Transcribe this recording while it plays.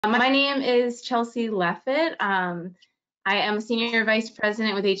My name is Chelsea Leffett. I am a Senior Vice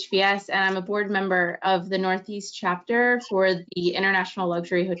President with HVS, and I'm a board member of the Northeast chapter for the International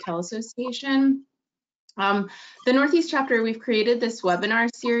Luxury Hotel Association. The Northeast chapter, we've created this webinar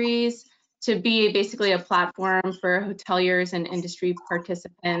series to be basically a platform for hoteliers and industry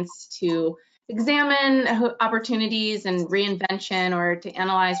participants to examine opportunities and reinvention, or to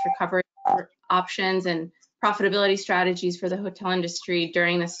analyze recovery options and profitability strategies for the hotel industry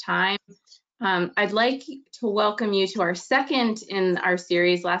during this time. I'd like to welcome you to our second in our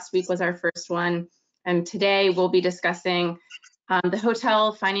series. Last week was our first one, and today we'll be discussing the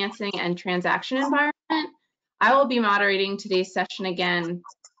hotel financing and transaction environment. I will be moderating today's session again,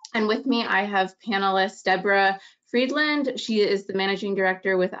 and with me I have panelist Deborah Friedland. She is the Managing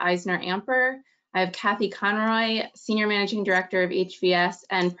Director with Eisner-Amper. I have Kathy Conroy, Senior Managing Director of HVS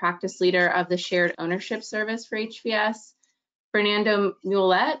and Practice Leader of the Shared Ownership Service for HVS. Fernando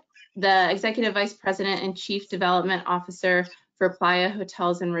Mulet, the Executive Vice President and Chief Development Officer for Playa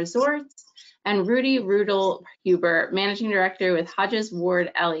Hotels and Resorts. And Rudy Rudel-Huber, Managing Director with Hodges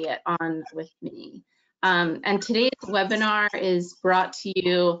Ward Elliott, on with me. And today's webinar is brought to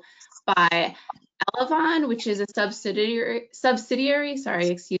you by ILHA, which is a subsidiary,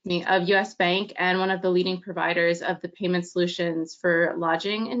 of US Bank and one of the leading providers of the payment solutions for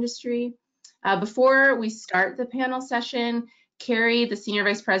lodging industry. Before we start the panel session, Carrie, the Senior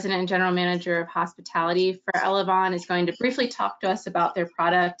Vice President and General Manager of Hospitality for ILHA, is going to briefly talk to us about their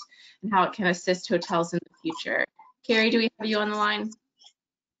product and how it can assist hotels in the future. Carrie, do we have you on the line?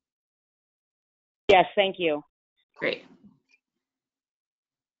 Yes, thank you. Great.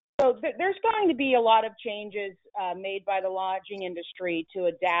 So there's going to be a lot of changes made by the lodging industry to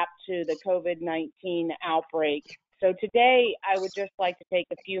adapt to the COVID-19 outbreak. So today, I would just like to take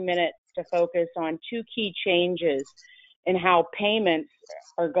a few minutes to focus on two key changes in how payments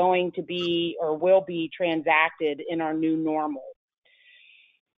are going to be or will be transacted in our new normal.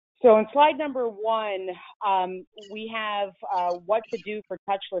 So in slide number one, we have what to do for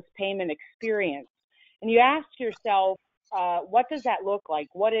touchless payment experience. And you ask yourself, what does that look like?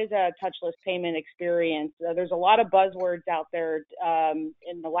 What is a touchless payment experience? There's a lot of buzzwords out there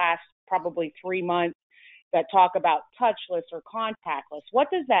in the last probably 3 months that talk about touchless or contactless. What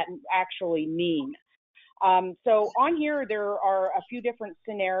does that actually mean? So on here, there are a few different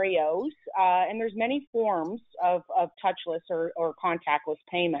scenarios, and there's many forms of touchless or contactless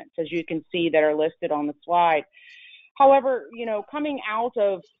payments, as you can see, that are listed on the slide. However, coming out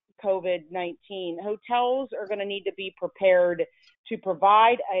of COVID-19, hotels are going to need to be prepared to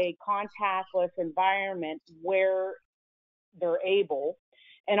provide a contactless environment where they're able.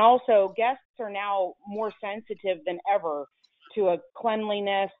 And also, guests are now more sensitive than ever to a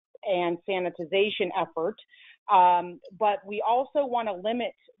cleanliness and sanitization effort. But we also want to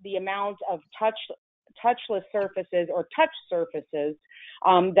limit the amount of touchless surfaces or touch surfaces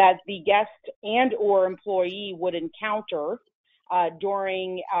that the guest and or employee would encounter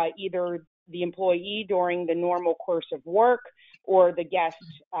during either the employee during the normal course of work or the guest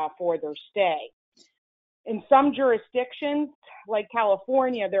for their stay. In some jurisdictions, like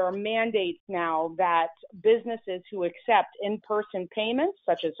California, there are mandates now that businesses who accept in-person payments,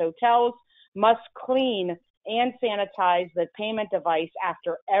 such as hotels, must clean and sanitize the payment device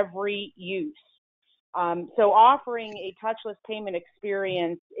after every use. So offering a touchless payment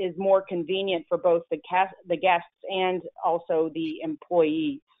experience is more convenient for both the guests and also the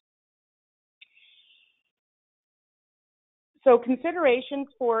employees. So considerations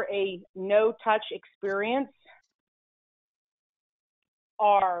for a no-touch experience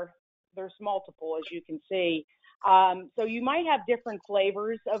there's multiple, as you can see. So you might have different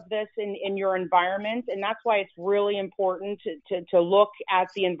flavors of this in your environment, and that's why it's really important to look at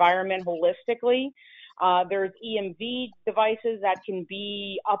the environment holistically. There's EMV devices that can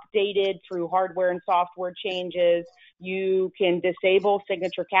be updated through hardware and software changes. You can disable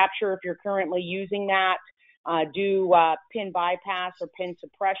signature capture if you're currently using that. Do PIN bypass or PIN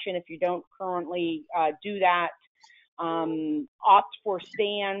suppression if you don't currently do that. Opt for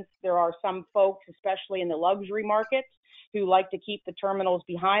stands. There are some folks, especially in the luxury markets, who like to keep the terminals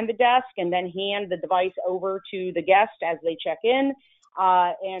behind the desk and then hand the device over to the guest as they check in.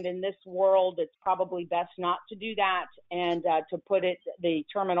 And in this world, it's probably best not to do that and to put the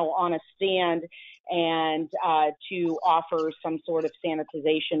terminal on a stand and to offer some sort of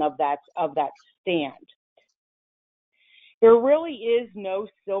sanitization of that stand. There really is no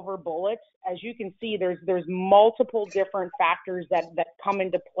silver bullet. As you can see, there's multiple different factors that come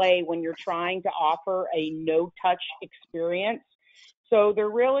into play when you're trying to offer a no-touch experience. So there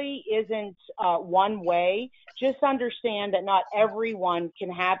really isn't one way. Just understand that not everyone can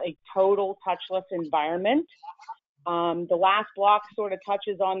have a total touchless environment. The last block sort of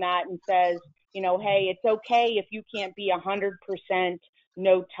touches on that and says, you know, hey, it's okay if you can't be 100%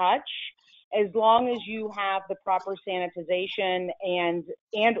 no touch, as long as you have the proper sanitization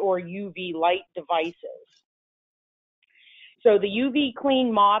and or UV light devices. So the UV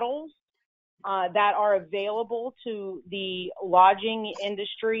clean models that are available to the lodging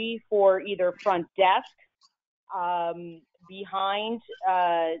industry for either front desk, behind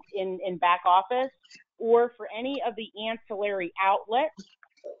in back office, or for any of the ancillary outlets.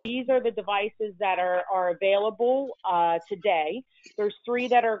 These are the devices that are available today. There's 3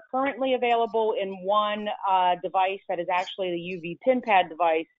 that are currently available, and 1 device that is actually the UV pin pad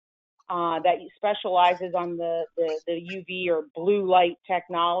device that specializes on the UV or blue light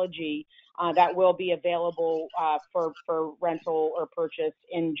technology that will be available for rental or purchase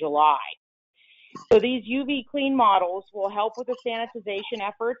in July. So these UV clean models will help with the sanitization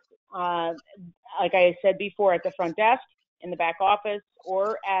efforts, like I said before, at the front desk, in the back office,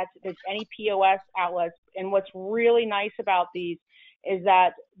 or at any POS outlets. And what's really nice about these is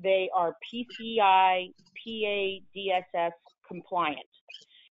that they are PCI PA-DSS compliant.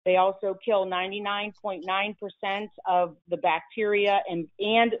 They also kill 99.9% of the bacteria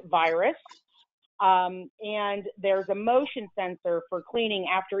and virus. And there's a motion sensor for cleaning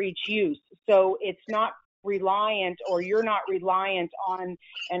after each use. So it's not reliant, or you're not reliant on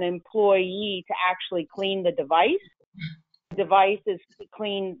an employee to actually clean the device. The devices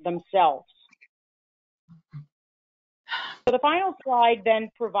clean themselves. So the final slide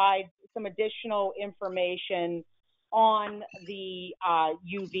then provides some additional information on the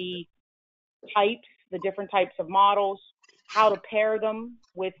UV types, the different types of models, how to pair them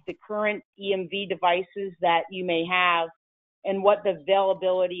with the current EMV devices that you may have, and what the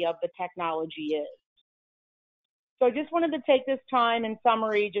availability of the technology is. So I just wanted to take this time in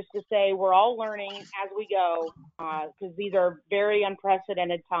summary just to say we're all learning as we go, because these are very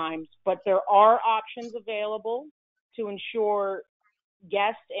unprecedented times, but there are options available to ensure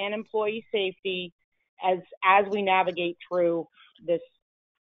guest and employee safety as we navigate through this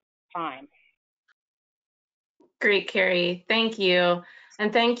time. Great, Carrie. Thank you.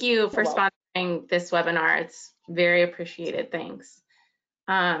 And thank you for sponsoring this webinar. It's very appreciated. Thanks.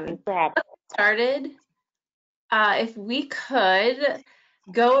 Thanks for having me. Started. If we could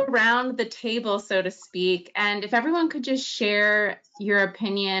go around the table, so to speak, and if everyone could just share your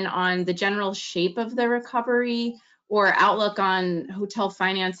opinion on the general shape of the recovery or outlook on hotel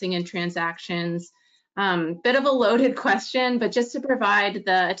financing and transactions. Bit of a loaded question, but just to provide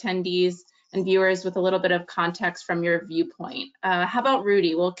the attendees and viewers with a little bit of context from your viewpoint. How about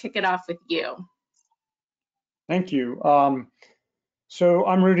Rudy? We'll kick it off with you. Thank you. So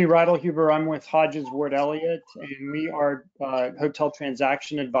I'm Rudy Reidelhuber. I'm with Hodges Ward Elliott, and we are hotel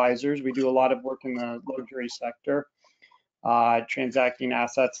transaction advisors. We do a lot of work in the luxury sector, transacting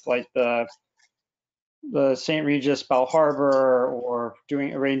assets like the St. Regis Bal Harbor, or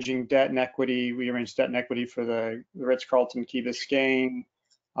arranging debt and equity. We arrange debt and equity for the Ritz-Carlton Key Biscayne,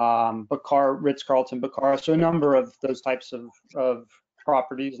 Ritz-Carlton Bacara. So a number of those types of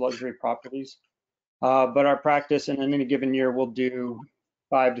properties, luxury properties. But our practice in any given year will do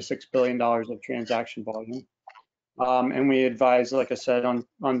 $5 to $6 billion of transaction volume. And we advise, like I said,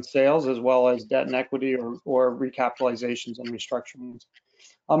 on sales as well as debt and equity or recapitalizations and restructurings.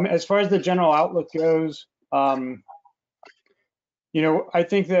 As far as the general outlook goes, you know, I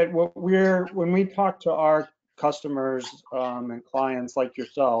think that when we talk to our customers and clients like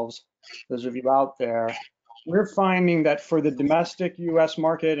yourselves, those of you out there, we're finding that for the domestic U.S.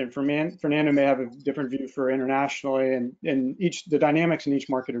 market, and Fernando may have a different view for internationally, and the dynamics in each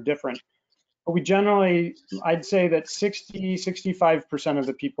market are different. But we generally, I'd say that 65% of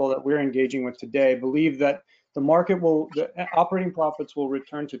the people that we're engaging with today believe that the operating profits will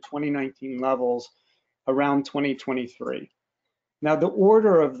return to 2019 levels around 2023. Now, the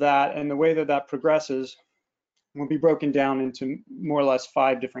order of that and the way that progresses will be broken down into more or less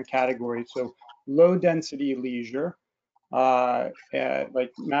 5 different categories. So low density leisure, like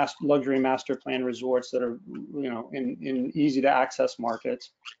luxury master plan resorts that are, you know, in easy to access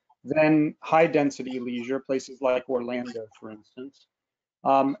markets. Then high density leisure, places like Orlando, for instance.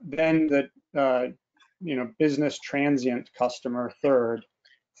 Then the, you know, business transient customer, third.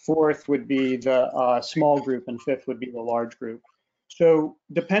 Fourth would be the small group, and fifth would be the large group. So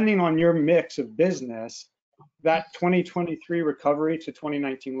depending on your mix of business, that 2023 recovery to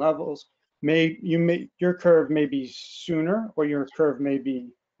 2019 levels, your curve may be sooner, or your curve may be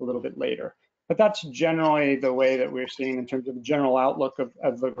a little bit later. But that's generally the way that we're seeing in terms of the general outlook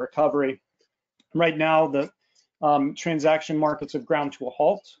of the recovery. Right now, the transaction markets have ground to a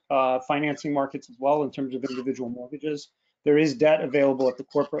halt, financing markets as well in terms of individual mortgages. There is debt available at the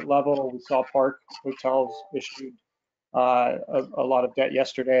corporate level. We saw Park Hotels issued a lot of debt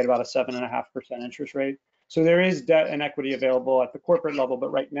yesterday at about a 7.5% interest rate. So there is debt and equity available at the corporate level,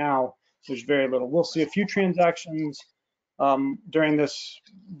 but right now there's very little. We'll see a few transactions during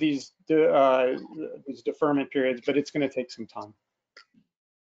these deferment periods, but it's going to take some time.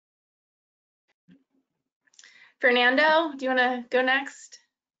 Fernando, do you want to go next?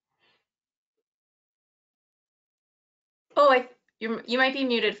 Oh, you might be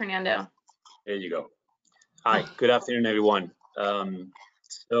muted, Fernando. There you go. Hi, good afternoon, everyone. I'm,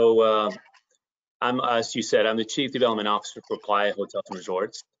 as you said, I'm the Chief Development Officer for Playa Hotels and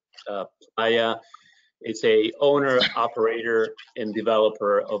Resorts. Playa is a owner, operator, and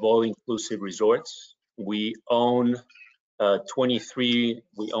developer of all-inclusive resorts. We own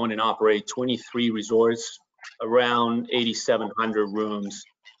and operate 23 resorts, around 8,700 rooms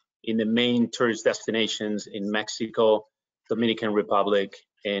in the main tourist destinations in Mexico, Dominican Republic,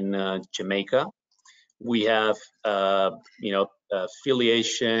 and Jamaica. We have,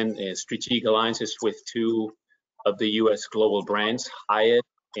 affiliation and strategic alliances with two of the U.S. global brands, Hyatt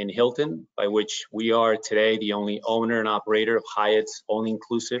and Hilton, by which we are today the only owner and operator of Hyatt's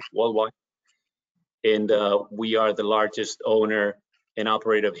all-inclusive worldwide. And we are the largest owner and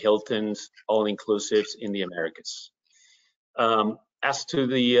operator of Hilton's all-inclusives in the Americas. As to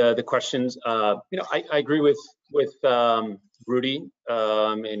the questions, I agree with Rudy,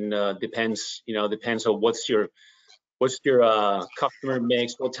 and depends on what's your customer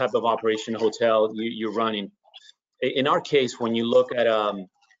mix, what type of operation hotel you're running. In our case, when you look at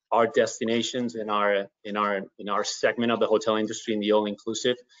our destinations in our segment of the hotel industry in the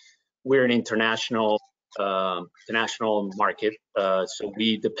all-inclusive, we're an international market, so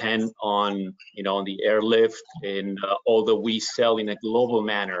we depend on the airlift, and although we sell in a global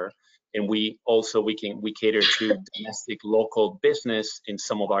manner, and we cater to domestic local business in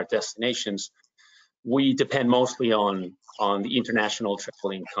some of our destinations, we depend mostly on the international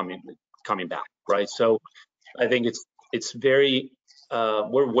traveling coming back, right? So I think it's very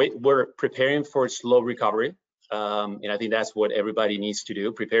we're preparing for a slow recovery, and I think that's what everybody needs to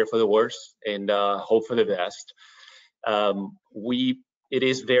do: prepare for the worst and hope for the best. It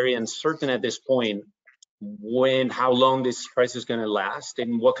is very uncertain at this point how long this crisis is going to last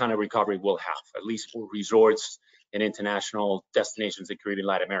and what kind of recovery we'll have, at least for resorts and international destinations in Caribbean,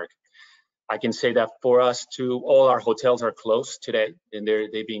 Latin America. I can say that for us all our hotels are closed today, and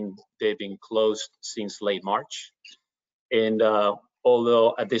they've been closed since late March. And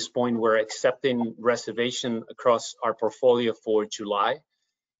although at this point we're accepting reservation across our portfolio for July,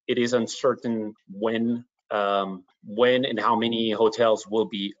 it is uncertain when and how many hotels will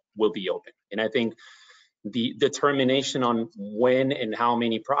be open. And I think the determination on when and how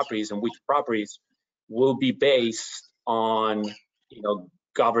many properties and which properties will be based on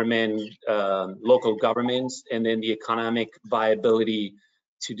government, local governments, and then the economic viability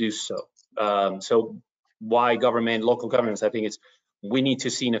to do so. So why local governments? I think we need to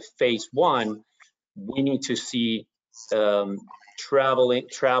see in a phase one, we need to see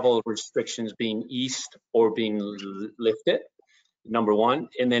travel restrictions being eased or being lifted, number one.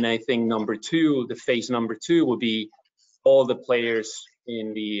 And then I think number two, the phase number two will be all the players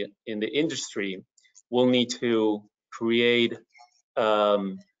in the industry will need to create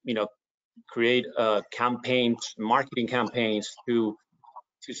campaigns, marketing campaigns to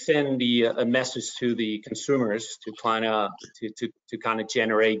send a message to the consumers to kind of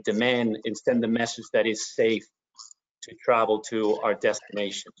generate demand and send the message that it's safe to travel to our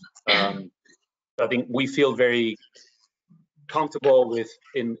destination. So I think we feel very comfortable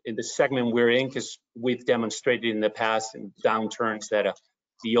in the segment we're in, because we've demonstrated in the past in downturns that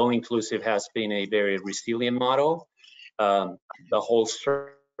the all-inclusive has been a very resilient model. The whole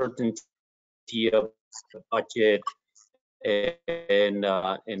certainty of the budget and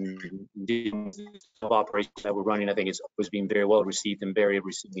of operations that we're running, I think it's always been very well received and very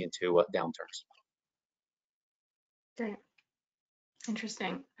resilient to downturns. Great.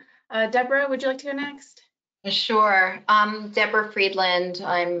 Interesting. Deborah, would you like to go next? Sure. Deborah Friedland.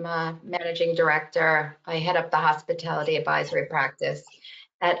 I'm Managing Director. I head up the Hospitality Advisory Practice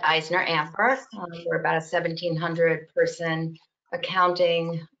at EisnerAmper. We're about a 1,700 person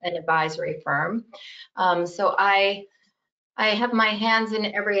accounting and advisory firm. So I have my hands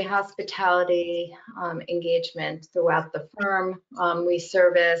in every hospitality engagement throughout the firm. We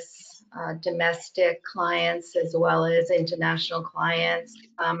service domestic clients as well as international clients.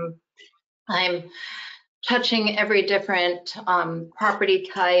 I'm touching every different property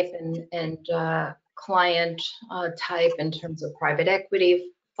type and client type in terms of private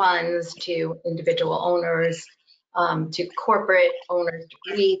equity funds to individual owners, to corporate owners, to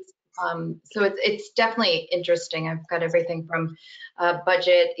REITs. So it's definitely interesting. I've got everything from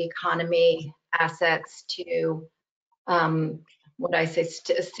budget, economy, assets to what I say,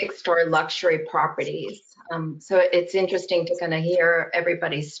 six-star luxury properties. So it's interesting to kind of hear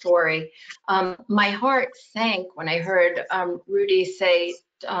everybody's story. My heart sank when I heard Rudy say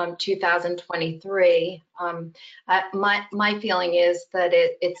 2023. My feeling is that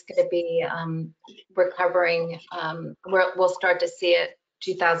it's going to be recovering. We'll start to see it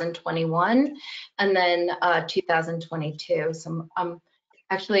 2021 and then 2022. So I'm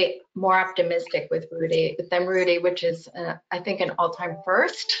actually more optimistic with Rudy, which is I think an all-time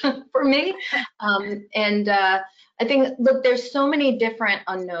first for me. I think, look, there's so many different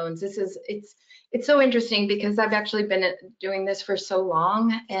unknowns. It's so interesting because I've actually been doing this for so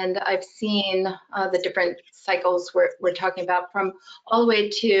long, and I've seen the different cycles we're talking about, from all the way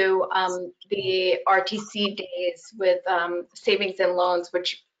to the RTC days with savings and loans,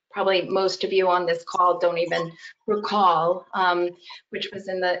 which probably most of you on this call don't even recall, which was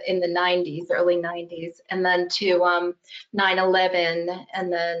in the 90s, early 90s, and then to 9/11,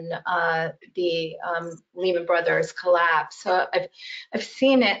 and then the Lehman Brothers collapse. So I've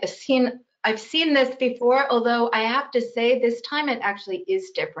seen it. I've seen this before, although I have to say this time it actually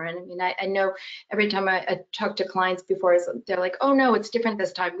is different. I mean, I know every time I talk to clients before, they're like, oh no, it's different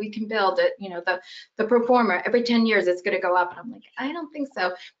this time. We can build it, you know, the performer, every 10 years it's going to go up. And I'm like, I don't think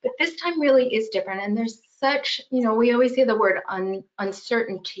so. But this time really is different. And there's such, you know, we always say the word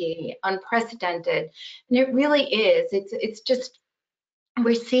uncertainty, unprecedented, and it really is. It's just,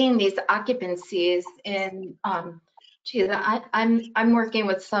 we're seeing these occupancies in, I'm working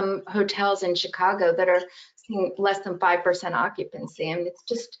with some hotels in Chicago that are seeing less than 5% occupancy, and it's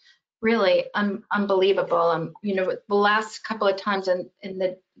just really unbelievable. You know, the last couple of times in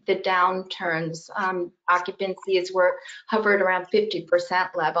the downturns, occupancies were hovered around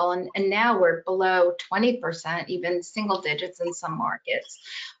 50% level, and now we're below 20%, even single digits in some markets.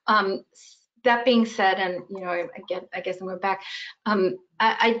 That being said, and you know, I guess I'm going back.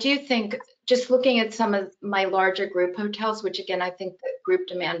 I do think, just looking at some of my larger group hotels, which again, I think that group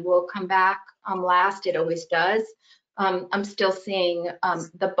demand will come back last. It always does. I'm still seeing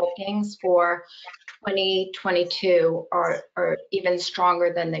the bookings for 2022 are even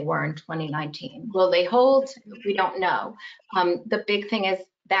stronger than they were in 2019. Will they hold? We don't know. The big thing is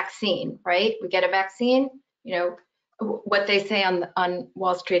vaccine, right? We get a vaccine, you know, what they say on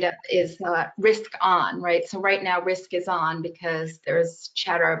Wall Street is risk on, right? So right now risk is on because there's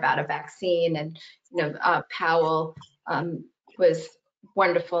chatter about a vaccine, and you know, Powell was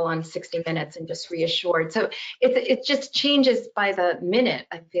wonderful on 60 Minutes and just reassured. So it just changes by the minute,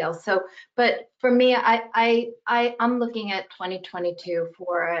 I feel. So, but for me, I'm looking at 2022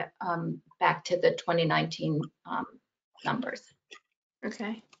 for back to the 2019 numbers.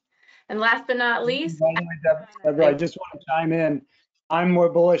 Okay. And last but not least, Deborah, I just want to chime in. I'm more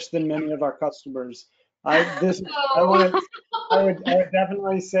bullish than many of our customers. I would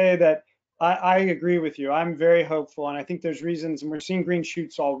definitely say that I agree with you. I'm very hopeful, and I think there's reasons, and we're seeing green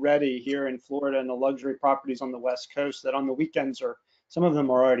shoots already here in Florida and the luxury properties on the West Coast that on the weekends some of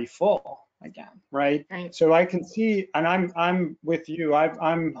them are already full again, right? So I can see, and I'm with you.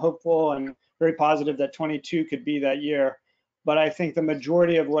 I'm hopeful and very positive that 22 could be that year. But I think the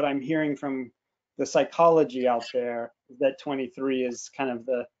majority of what I'm hearing from the psychology out there is that 23 is kind of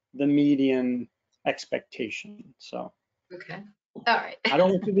the median expectation. So. Okay. All right. I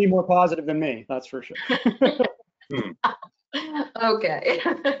don't want to be more positive than me, that's for sure. Okay.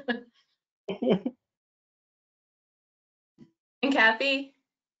 and Kathy?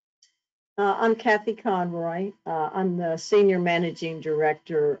 I'm Kathy Conroy. I'm the Senior Managing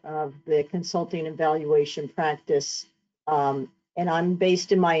Director of the Consulting and Valuation Practice, and I'm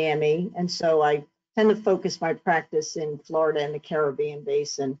based in Miami, and so I tend to focus my practice in Florida and the Caribbean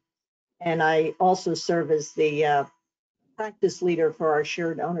Basin. And I also serve as the practice leader for our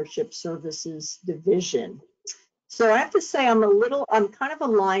shared ownership services division. So I have to say I'm kind of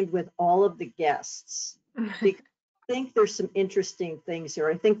aligned with all of the guests, because I think there's some interesting things here.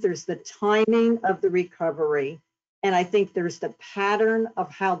 I think there's the timing of the recovery, and I think there's the pattern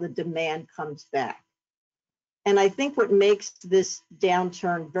of how the demand comes back. And I think what makes this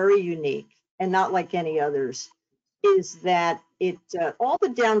downturn very unique and not like any others is that all the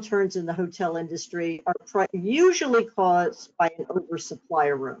downturns in the hotel industry are usually caused by an oversupply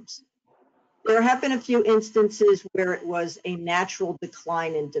of rooms. There have been a few instances where it was a natural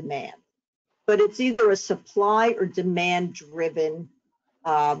decline in demand. but it's either a supply or demand driven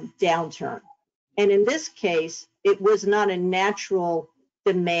downturn. And in this case, it was not a natural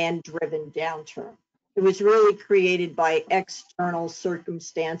demand driven downturn. It was really created by external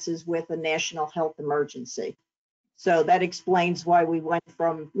circumstances with a national health emergency. So that explains why we went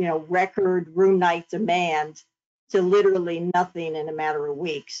from, record room night demand to literally nothing in a matter of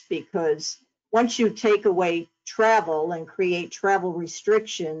weeks, because once you take away travel and create travel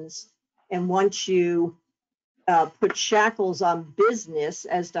restrictions, and once you put shackles on business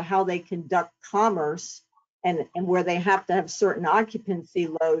as to how they conduct commerce and where they have to have certain occupancy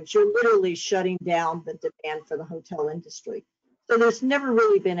loads, you're literally shutting down the demand for the hotel industry. So there's never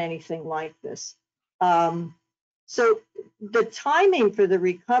really been anything like this. So the timing for the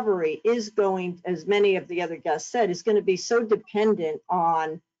recovery is going, as many of the other guests said, is going to be so dependent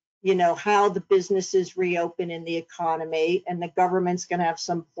on, how the businesses reopen in the economy, and the government's going to have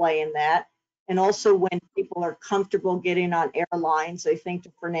some play in that. And also when people are comfortable getting on airlines, I think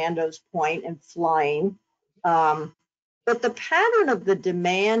to Fernando's point, and flying. But the pattern of the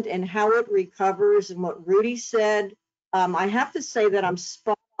demand and how it recovers, and what Rudy said, I have to say that I'm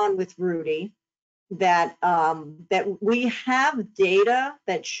spot on with Rudy, that we have data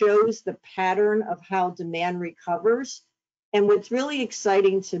that shows the pattern of how demand recovers. And what's really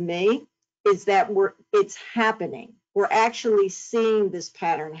exciting to me is that it's happening. We're actually seeing this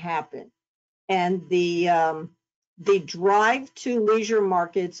pattern happen. And the drive to leisure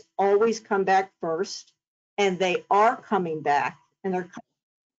markets always come back first, and they are coming back, and they're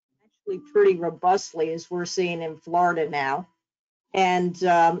coming actually pretty robustly, as we're seeing in Florida now. And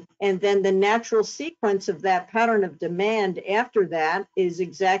then the natural sequence of that pattern of demand after that is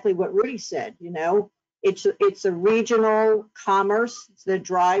exactly what Rudy said. It's a regional commerce, it's the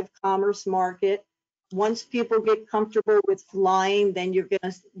drive commerce market. Once people get comfortable with flying, then you're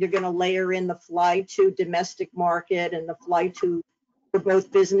gonna layer in the fly to domestic market and the fly to for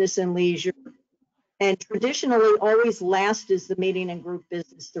both business and leisure. And traditionally, always last is the meeting and group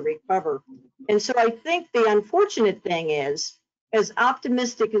business to recover. And so I think the unfortunate thing is, as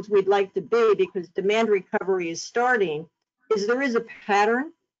optimistic as we'd like to be, because demand recovery is starting, is there is a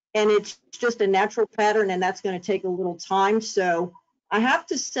pattern, and it's just a natural pattern, and that's going to take a little time. So I have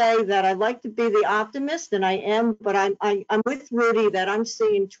to say that I like to be the optimist, and I am, but I'm with Rudy that I'm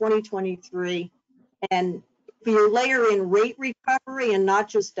seeing 2023, and if you layer in rate recovery and not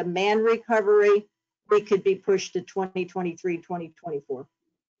just demand recovery, we could be pushed to 2023, 2024.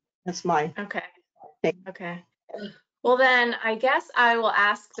 That's my Okay. take. Okay. Well, then I guess I will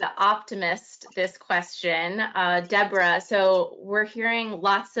ask the optimist this question, Deborah. So we're hearing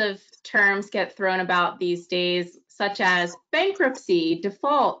lots of terms get thrown about these days, such as bankruptcy,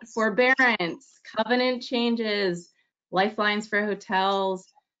 default, forbearance, covenant changes, lifelines for hotels,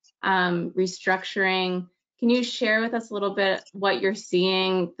 restructuring. Can you share with us a little bit what you're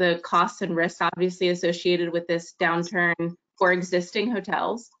seeing, the costs and risks obviously associated with this downturn for existing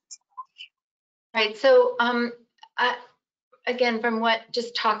hotels? Right. So again, from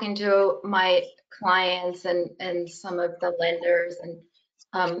just talking to my clients and some of the lenders,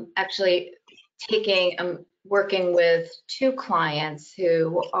 and actually working with two clients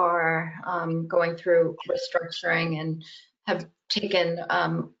who are going through restructuring and have taken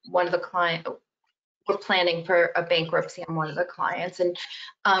one of the client. We're planning for a bankruptcy on one of the clients, and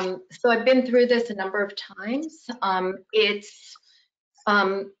so I've been through this a number of times. It's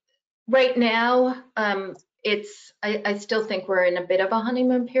right now. I still think we're in a bit of a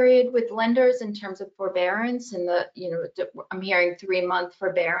honeymoon period with lenders in terms of forbearance, and I'm hearing 3-month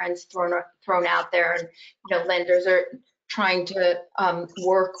forbearance thrown out there, and lenders are trying to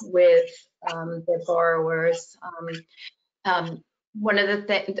work with their borrowers. One of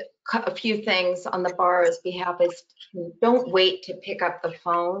a few things on the borrower's behalf is, don't wait to pick up the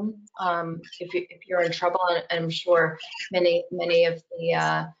phone if you're in trouble. And I'm sure many of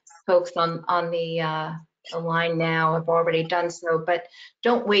the folks on the line now have already done so, but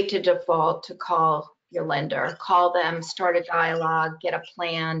don't wait to default to call your lender. Call them, start a dialogue, get a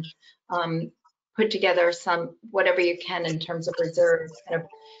plan, put together whatever you can in terms of reserves, kind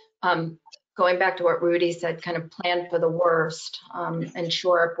of going back to what Rudy said, kind of plan for the worst and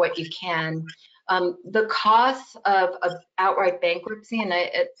shore up what you can. The costs of outright bankruptcy, and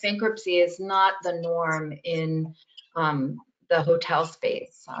bankruptcy is not the norm in the hotel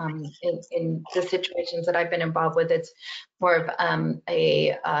space. In the situations that I've been involved with, it's more of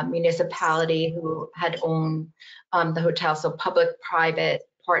a municipality who had owned the hotel, so public-private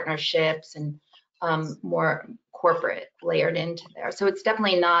partnerships and more corporate layered into there. So it's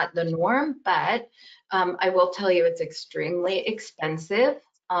definitely not the norm, but I will tell you it's extremely expensive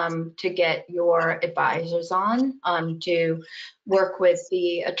to get your advisors on, to work with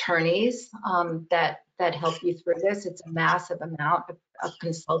the attorneys that help you through this. It's a massive amount of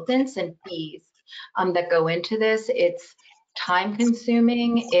consultants and fees that go into this. It's time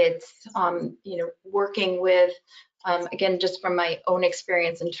consuming. It's working with again, just from my own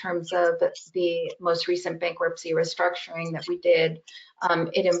experience in terms of the most recent bankruptcy restructuring that we did,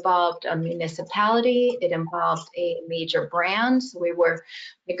 it involved a municipality, it involved a major brand. So we were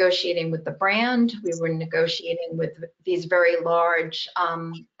negotiating with the brand, we were negotiating with these very large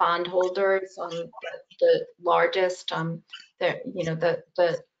bondholders, the largest,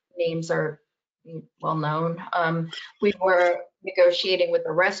 the names are well known. We were negotiating with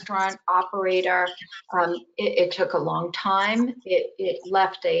a restaurant operator. It took a long time. It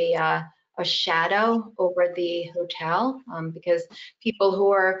left a shadow over the hotel because people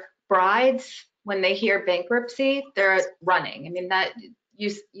who are brides, when they hear bankruptcy, they're running. I mean, that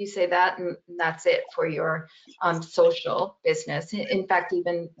you say that and that's it for your social business. In fact,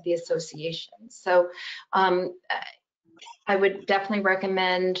 even the association. So I would definitely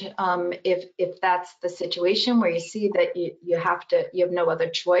recommend if that's the situation where you see that you have no other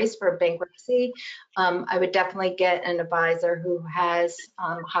choice for bankruptcy, I would definitely get an advisor who has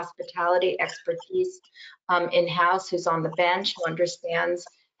hospitality expertise in-house, who's on the bench, who understands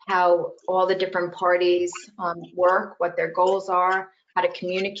how all the different parties work, what their goals are, how to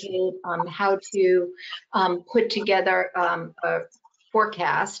communicate, how to put together a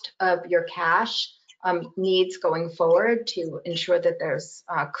forecast of your cash needs going forward to ensure that there's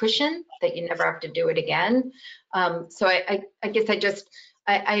cushion, that you never have to do it again. So I guess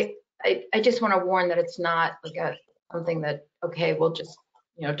I just want to warn that it's not like something that, okay, we'll just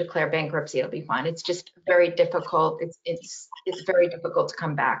declare bankruptcy, it'll be fine. It's just very difficult. It's very difficult to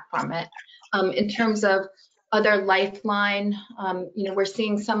come back from it. In terms of other lifeline, we're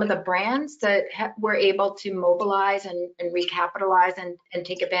seeing some of the brands that were able to mobilize and recapitalize and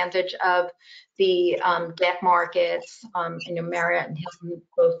take advantage of the debt markets. Marriott and Hilton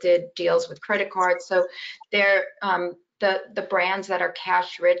both did deals with credit cards. So they're the brands that are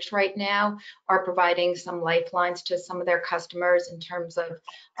cash rich right now are providing some lifelines to some of their customers in terms of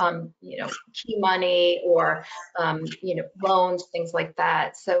key money or loans, things like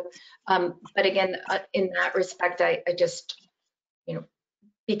that. So but again, in that respect, I just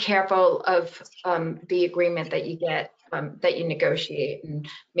be careful of the agreement that you get, that you negotiate, and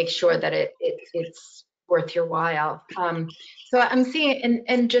make sure that it's worth your while. So I'm seeing,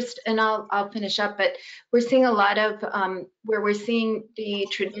 and I'll finish up, but we're seeing a lot of where we're seeing the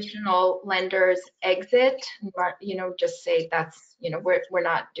traditional lenders exit, just say that's, we're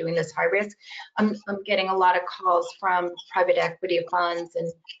not doing this high risk. I'm getting a lot of calls from private equity funds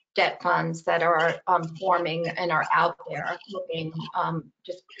and debt funds that are forming and are out there looking,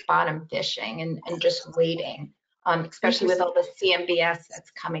 just bottom fishing and just waiting, especially with all the CMBS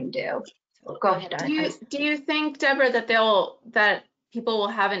that's coming due. So go ahead. Do you think, Deborah, that people will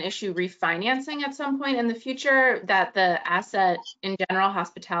have an issue refinancing at some point in the future, that the asset in general,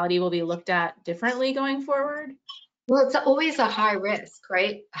 hospitality, will be looked at differently going forward? Well, it's always a high risk,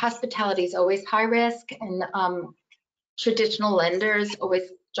 right? Hospitality is always high risk, and traditional lenders always,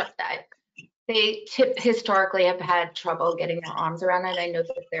 they historically have had trouble getting their arms around it. I know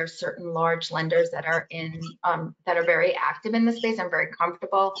that there are certain large lenders that are that are very active in the space and very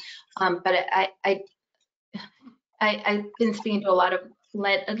comfortable. But I've been speaking to a lot of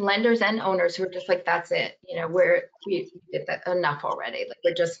lenders and owners who are just like, that's it. We did that enough already. Like,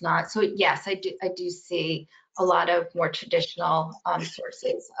 we're just not. So yes, I do see a lot of more traditional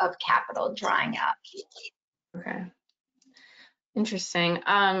sources of capital drying up. Okay. Interesting.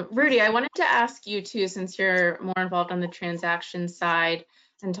 Rudy, I wanted to ask you too, since you're more involved on the transaction side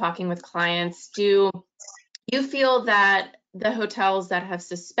and talking with clients, do you feel that the hotels that have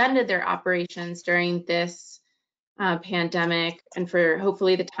suspended their operations during this pandemic, and for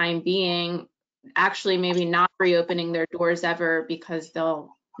hopefully the time being, actually maybe not reopening their doors ever because they'll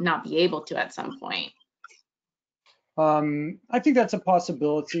not be able to at some point? I think that's a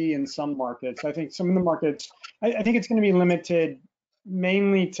possibility in some markets. I think some of the markets, I think it's going to be limited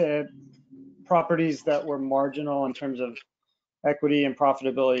mainly to properties that were marginal in terms of equity and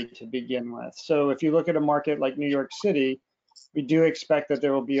profitability to begin with. So if you look at a market like New York City, we do expect that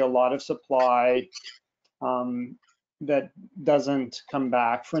there will be a lot of supply that doesn't come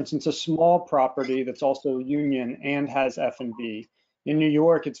back. For instance, a small property that's also union and has F&B. In New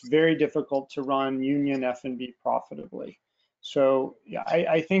York, it's very difficult to run union F&B profitably. So yeah,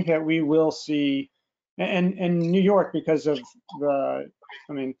 I think that we will see, and New York, because of to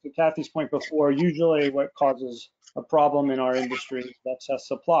Kathy's point before, usually what causes a problem in our industry is excess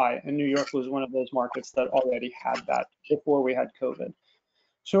supply, and New York was one of those markets that already had that before we had COVID.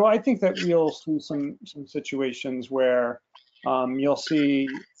 So I think that you'll see some situations where you'll see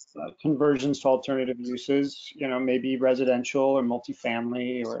conversions to alternative uses, maybe residential or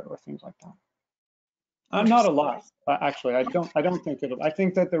multifamily or things like that. Not a lot, actually. I don't think it'll. I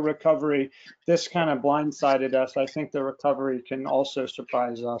think that the recovery, this kind of blindsided us. I think the recovery can also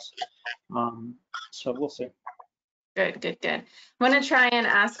surprise us. So we'll see. Good. I'm going to try and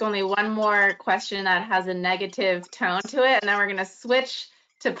ask only one more question that has a negative tone to it, and then we're going to switch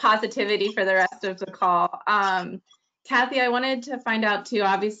to positivity for the rest of the call. Kathy, I wanted to find out too,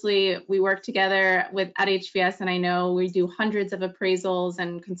 obviously we work together at HVS, and I know we do hundreds of appraisals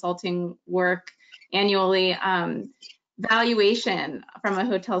and consulting work annually. Valuation from a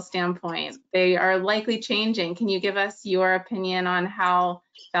hotel standpoint, they are likely changing. Can you give us your opinion on how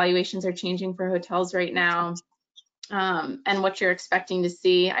valuations are changing for hotels right now? And what you're expecting to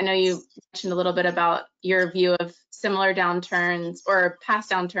see? I know you mentioned a little bit about your view of similar downturns or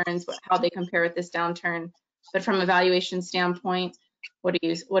past downturns, how they compare with this downturn. But from a valuation standpoint, what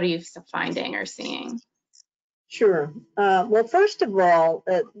are you finding or seeing? Sure. Well, first of all,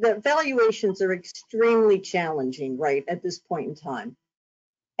 the valuations are extremely challenging, right, at this point in time.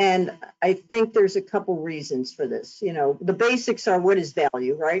 And I think there's a couple reasons for this. The basics are, what is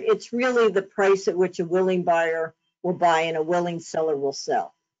value, right? It's really the price at which a willing buyer will buy and a willing seller will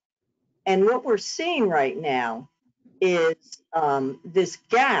sell. And what we're seeing right now is this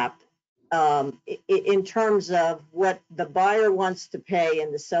gap in terms of what the buyer wants to pay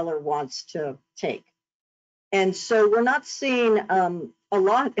and the seller wants to take. And so we're not seeing a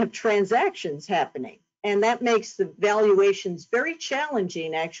lot of transactions happening. And that makes the valuations very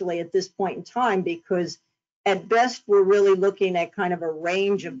challenging, actually, at this point in time, because at best, we're really looking at kind of a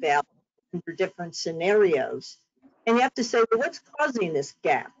range of value for different scenarios. And you have to say, well, what's causing this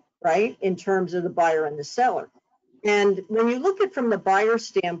gap, right, in terms of the buyer and the seller? And when you look at from the buyer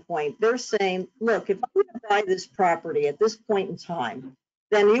standpoint, they're saying, look, if I'm going to buy this property at this point in time,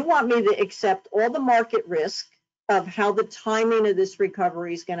 then you want me to accept all the market risk of how the timing of this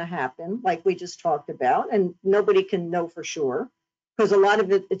recovery is going to happen, like we just talked about, and nobody can know for sure because a lot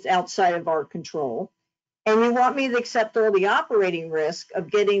of it's outside of our control. And you want me to accept all the operating risk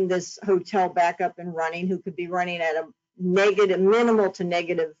of getting this hotel back up and running, who could be running at a minimal to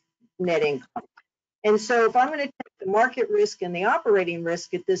negative net income. And so if I'm going to take the market risk and the operating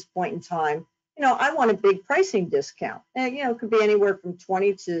risk at this point in time, I want a big pricing discount. And, it could be anywhere from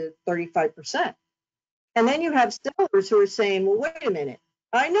 20 to 35%. And then you have sellers who are saying, well, wait a minute,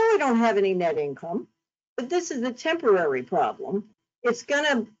 I know I don't have any net income, but this is a temporary problem. It's going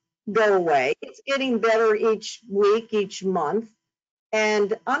to go away. It's getting better each week, each month.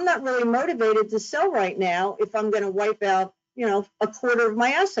 And I'm not really motivated to sell right now if I'm going to wipe out, a quarter of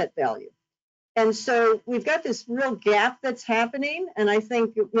my asset value. And so we've got this real gap that's happening. And I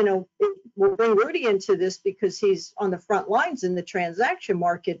think, we'll bring Rudy into this because he's on the front lines in the transaction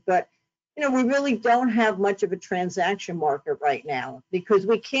market. But, we really don't have much of a transaction market right now because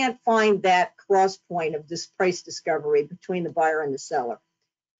we can't find that cross point of this price discovery between the buyer and the seller.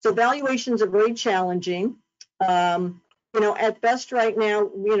 So valuations are very challenging. At best right now,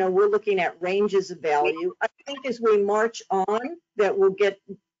 we're looking at ranges of value. I think as we march on that we'll get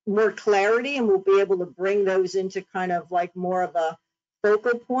more clarity and we'll be able to bring those into kind of like more of a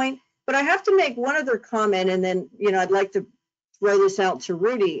focal point. But I have to make one other comment, and then, I'd like to throw this out to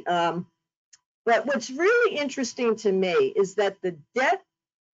Rudy. But what's really interesting to me is that the debt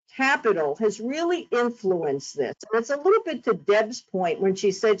capital has really influenced this. And it's a little bit to Deb's point when she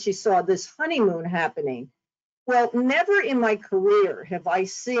said she saw this honeymoon happening. Well, never in my career have I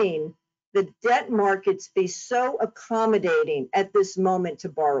seen the debt markets be so accommodating at this moment to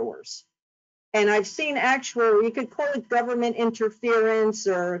borrowers. And I've seen actual, you could call it government interference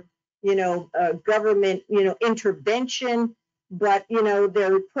or, government, intervention, but,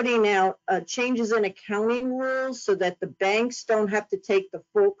 they're putting out changes in accounting rules so that the banks don't have to take the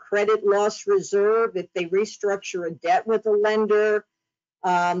full credit loss reserve if they restructure a debt with a lender.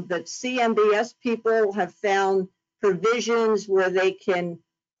 The CMBS people have found provisions where they can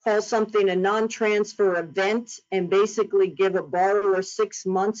call something a non-transfer event and basically give a borrower 6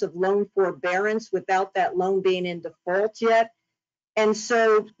 months of loan forbearance without that loan being in default yet. And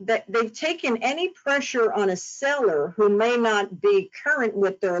so that they've taken any pressure on a seller who may not be current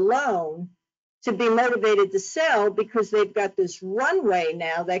with their loan to be motivated to sell because they've got this runway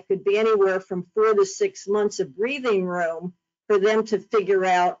now that could be anywhere from 4 to 6 months of breathing room for them to figure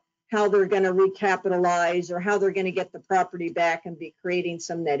out how they're going to recapitalize or how they're going to get the property back and be creating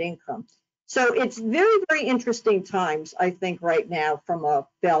some net income. So it's very, very interesting times, I think, right now from a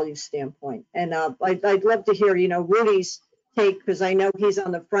value standpoint. And I'd love to hear, Rudy's take, because I know he's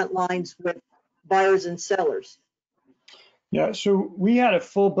on the front lines with buyers and sellers. Yeah, so we had a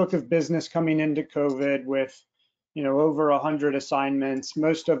full book of business coming into COVID with, over 100 assignments.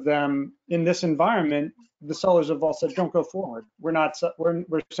 Most of them in this environment, the sellers have all said, "Don't go forward. We're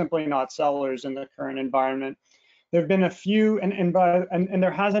simply not sellers in the current environment." There've been a few, and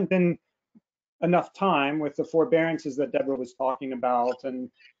there hasn't been enough time with the forbearances that Deborah was talking about,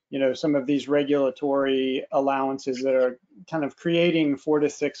 and some of these regulatory allowances that are kind of creating 4 to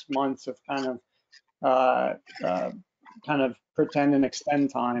 6 months of kind of pretend and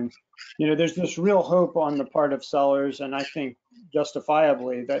extend time. There's this real hope on the part of sellers, and I think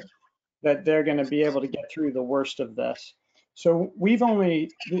justifiably that they're going to be able to get through the worst of this. So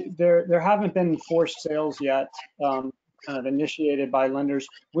there haven't been forced sales yet, kind of initiated by lenders,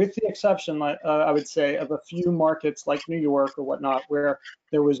 with the exception, I would say, of a few markets like New York or whatnot, where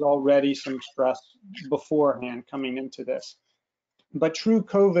there was already some stress beforehand coming into this. But true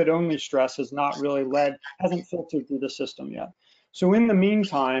COVID-only stress hasn't filtered through the system yet. So in the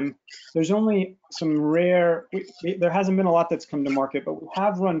meantime, there's only some there hasn't been a lot that's come to market, but we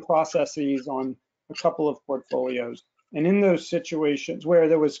have run processes on a couple of portfolios. And in those situations where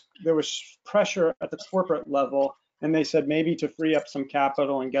there was pressure at the corporate level, and they said maybe to free up some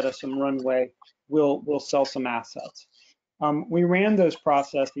capital and get us some runway, we'll sell some assets. We ran those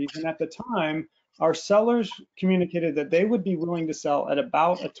processes, and at the time, our sellers communicated that they would be willing to sell at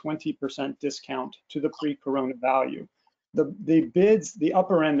about a 20% discount to the pre-corona value. The bids, the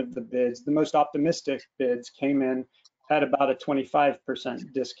upper end of the bids, the most optimistic bids came in at about a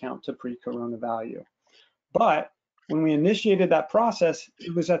 25% discount to pre-corona value. But when we initiated that process,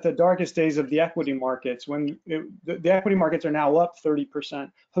 it was at the darkest days of the equity markets, when the equity markets are now up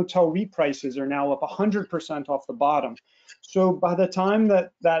 30%. Hotel reprices are now up 100% off the bottom. So by the time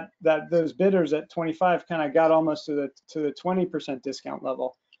that those bidders at 25 kind of got almost to the 20% discount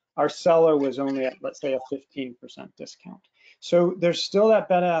level, our seller was only at, let's say, a 15% discount. So there's still that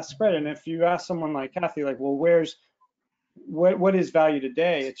bid-ask spread. And if you ask someone like Kathy, like, well, what is value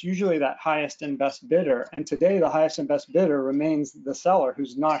today? It's usually that highest and best bidder. And today, the highest and best bidder remains the seller,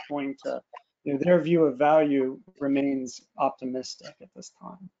 who's not going to, their view of value remains optimistic at this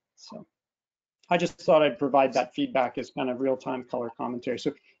time. So I just thought I'd provide that feedback as kind of real-time color commentary.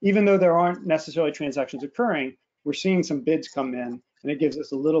 So even though there aren't necessarily transactions occurring, we're seeing some bids come in, and it gives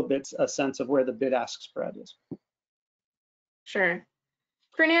us a little bit a sense of where the bid-ask spread is. Sure.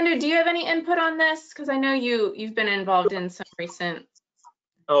 Fernando, do you have any input on this? Because I know you've been involved in some recent.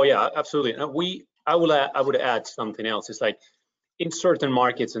 Oh yeah, absolutely. I would add something else. It's like in certain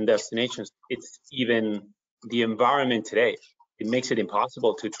markets and destinations, it's even the environment today. It makes it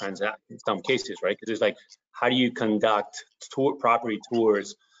impossible to transact in some cases, right? Because it's like, how do you conduct property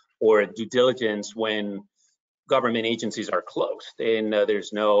tours or due diligence when government agencies are closed and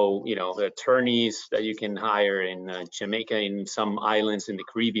there's no, attorneys that you can hire in Jamaica, in some islands in the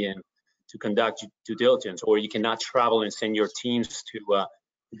Caribbean to conduct due diligence, or you cannot travel and send your teams to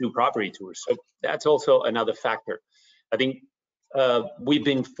do property tours. So that's also another factor. I think we've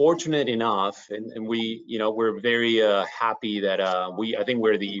been fortunate enough, and we're very happy that I think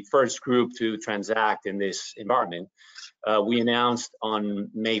we're the first group to transact in this environment. We announced on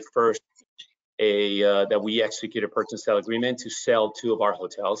May 1st that we executed a purchase and sale agreement to sell 2 of our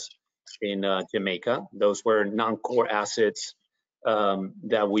hotels in Jamaica. Those were non-core assets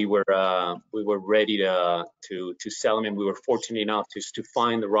that we were ready to sell them, and we were fortunate enough to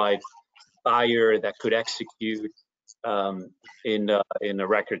find the right buyer that could execute in a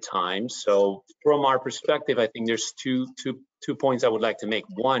record time. So from our perspective, I think there's two points I would like to make.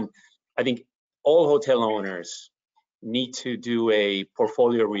 One, I think all hotel owners need to do a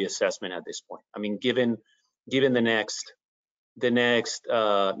portfolio reassessment at this point. I mean, given the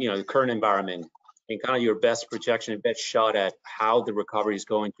current environment and kind of your best projection and best shot at how the recovery is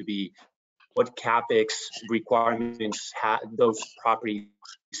going to be, what CapEx requirements those properties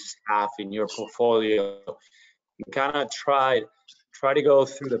have in your portfolio, you kind of try to go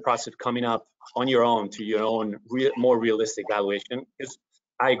through the process of coming up on your own to your own more realistic valuation. Because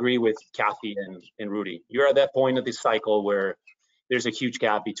I agree with Kathy and Rudy. You're at that point of the cycle where there's a huge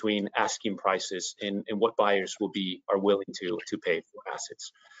gap between asking prices and what buyers are willing to pay for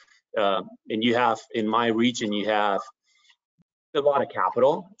assets. And you have, in my region, you have a lot of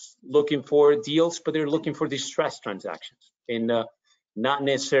capital looking for deals, but they're looking for distressed transactions. And not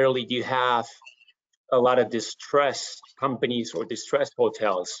necessarily do you have a lot of distressed companies or distressed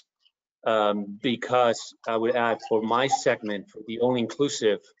hotels, because I would add, for my segment, for the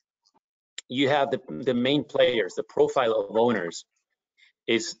all-inclusive, you have the main players, the profile of owners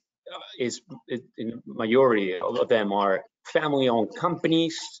is in majority of them are family-owned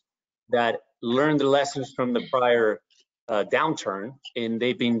companies that learned the lessons from the prior downturn, and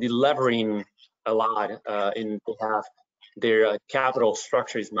they've been delevering a lot, and they have their capital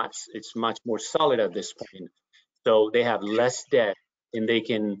structure is much more solid at this point. So they have less debt, and they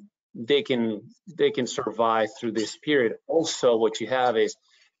can survive through this period. Also, what you have is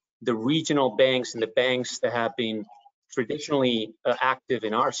the regional banks and the banks that have been traditionally active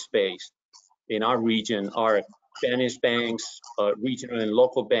in our space, in our region, are Spanish banks, regional and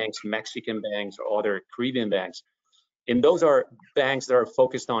local banks, Mexican banks, or other Caribbean banks. And those are banks that are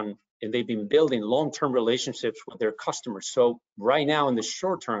focused on, and they've been building long-term relationships with their customers. So right now, in the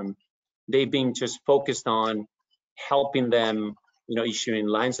short term, they've been just focused on helping them, issuing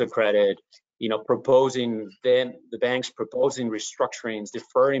lines of credit, proposing then the banks proposing restructurings,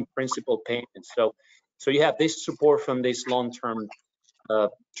 deferring principal payments. So you have this support from these long-term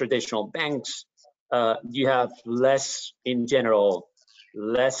traditional banks. You have less, in general,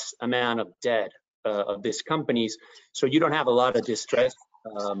 less amount of debt of these companies. So you don't have a lot of distress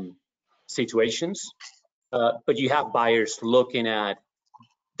situations, but you have buyers looking at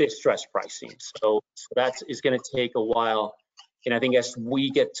distress pricing. So that is going to take a while. And I think as we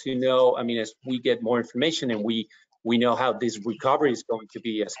get to know, as we get more information and we know how this recovery is going to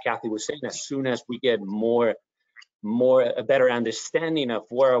be, as Kathy was saying, as soon as we get a better understanding of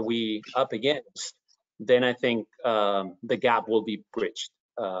where are we up against, then I think the gap will be bridged.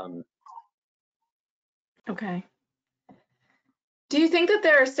 Okay. Do you think that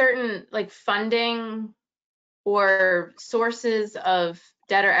there are certain funding or sources of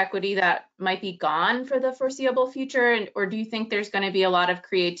debt or equity that might be gone for the foreseeable future? Or do you think there's going to be a lot of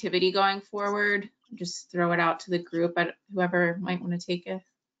creativity going forward? Just throw it out to the group, whoever might want to take it.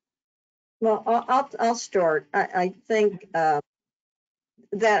 Well, I'll start. I think that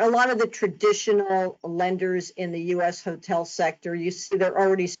a lot of the traditional lenders in the U.S. hotel sector, you see they're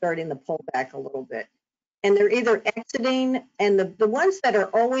already starting to pull back a little bit. And they're either exiting, and the ones that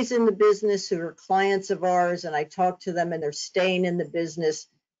are always in the business who are clients of ours, and I talk to them and they're staying in the business,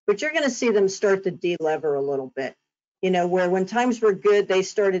 but you're going to see them start to de-lever a little bit. Where when times were good, they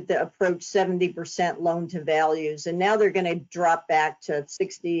started to approach 70% loan to values, and now they're going to drop back to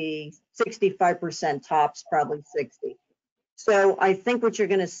 60, 65% tops, probably 60. So I think what you're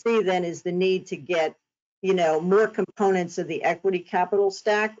going to see then is the need to get more components of the equity capital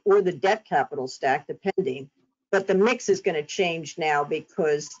stack or the debt capital stack, depending. But the mix is going to change now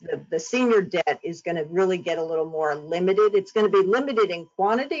because the senior debt is going to really get a little more limited. It's going to be limited in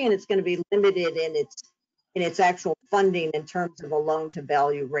quantity, and it's going to be limited in its actual funding in terms of a loan to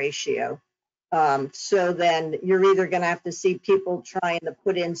value ratio. So then you're either going to have to see people trying to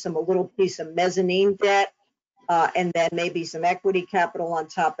put in a little piece of mezzanine debt, and then maybe some equity capital on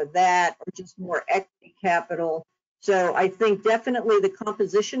top of that, or just more equity capital. So I think definitely the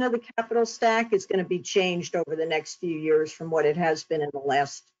composition of the capital stack is going to be changed over the next few years from what it has been in the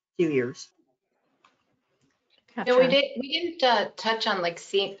last few years. Yeah, we didn't touch on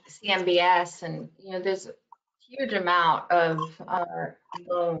CMBS, and there's a huge amount of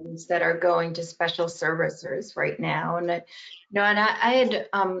loans that are going to special servicers right now, and I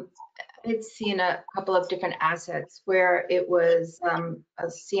had seen a couple of different assets where it was a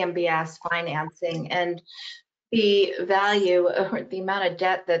CMBS financing, and the value or the amount of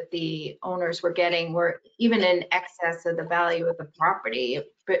debt that the owners were getting were even in excess of the value of the property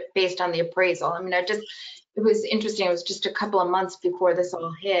based on the appraisal. It was interesting. It was just a couple of months before this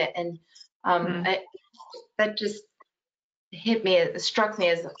all hit, and that just hit me. It struck me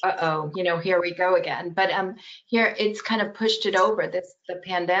as, here we go again. But here it's kind of pushed it over the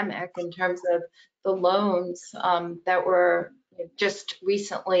pandemic in terms of the loans that were just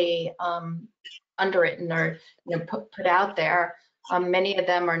recently underwritten or put out there. Many of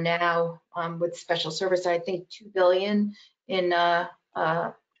them are now with special service. I think $2 billion in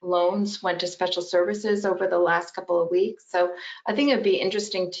loans went to special services over the last couple of weeks. So I think it'd be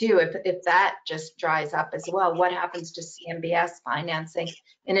interesting too if that just dries up as well. What happens to CMBS financing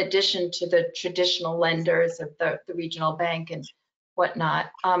in addition to the traditional lenders of the regional bank and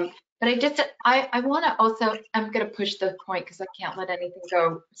whatnot? But I want to also, I'm going to push the point because I can't let anything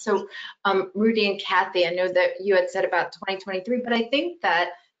go. So Rudy and Kathy, I know that you had said about 2023, but I think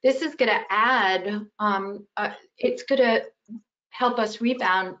that this is going to add, it's going to help us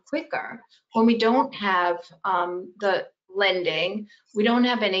rebound quicker when we don't have the lending, we don't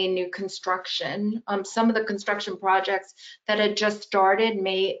have any new construction. Some of the construction projects that had just started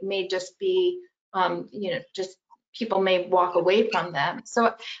may just be, just people may walk away from them.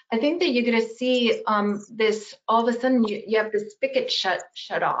 So I think that you're going to see this all of a sudden you have this spigot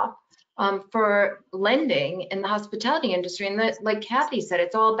shut off for lending in the hospitality industry. And that, like Kathy said,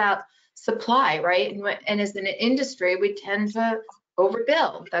 it's all about supply, right? And as an industry, we tend to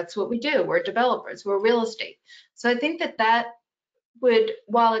overbuild. That's what we do. We're developers, we're real estate. So I think that would,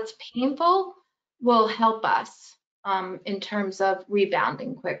 while it's painful, will help us in terms of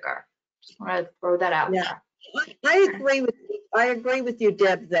rebounding quicker. Just want to throw that out there. I agree with you,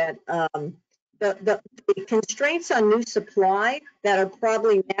 Deb, that the constraints on new supply that are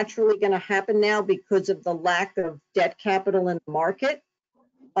probably naturally going to happen now because of the lack of debt capital in the market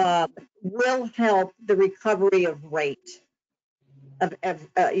will help the recovery of rate.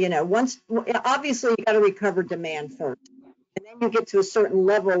 Once, obviously you got to recover demand first. And then you get to a certain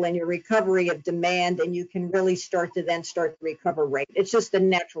level in your recovery of demand and you can really start to recover rate. It's just a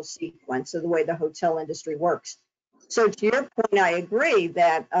natural sequence of the way the hotel industry works. So to your point, I agree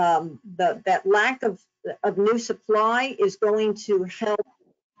that that lack of new supply is going to help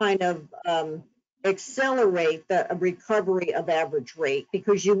kind of accelerate the recovery of average rate,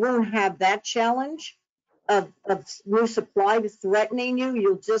 because you won't have that challenge of new supply threatening you.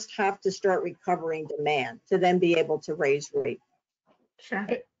 You'll just have to start recovering demand to then be able to raise rate. Sure.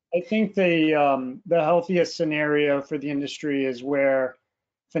 I think the healthiest scenario for the industry is where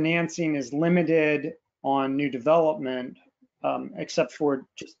financing is limited on new development, except for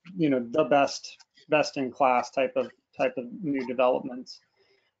just the best in class type of new developments,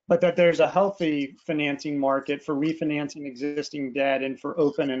 but that there's a healthy financing market for refinancing existing debt and for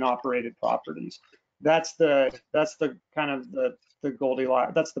open and operated properties. That's the kind of the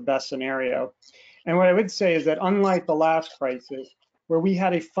Goldilocks. That's the best scenario. And what I would say is that unlike the last crisis, where we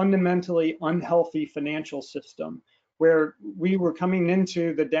had a fundamentally unhealthy financial system, where we were coming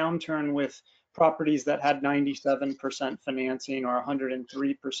into the downturn with properties that had 97% financing or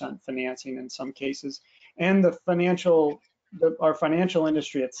 103% financing in some cases, and our financial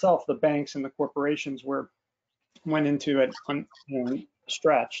industry itself, the banks and the corporations went into it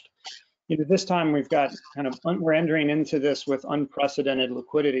stretched. This time we've got we're entering into this with unprecedented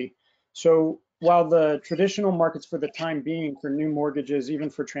liquidity. So while the traditional markets for the time being for new mortgages, even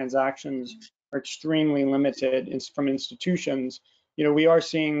for transactions, are extremely limited from institutions, we are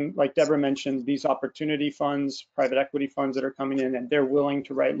seeing, like Deborah mentioned, these opportunity funds, private equity funds that are coming in, and they're willing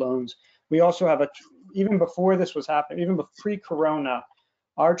to write loans. We also have even before this was happening, even pre-corona,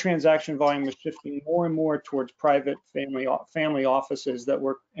 our transaction volume was shifting more and more towards private family offices that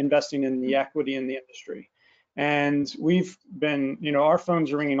were investing in the equity in the industry. And we've been, our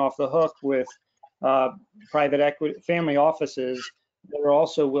phones are ringing off the hook with private equity family offices that are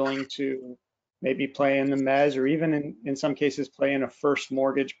also willing to maybe play in the mezz, or even in some cases play in a first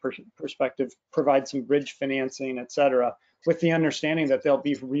mortgage perspective, provide some bridge financing, et cetera, with the understanding that they'll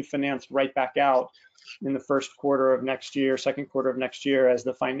be refinanced right back out in the first quarter of next year, second quarter of next year, as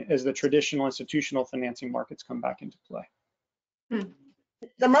the traditional institutional financing markets come back into play.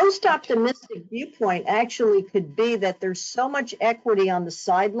 The most optimistic viewpoint actually could be that there's so much equity on the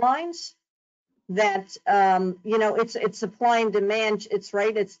sidelines that it's supply and demand. It's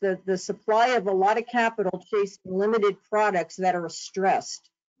right. It's the supply of a lot of capital chasing limited products that are stressed.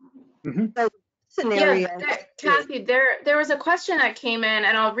 Mm-hmm. So scenario. Yeah, Kathy, there was a question that came in,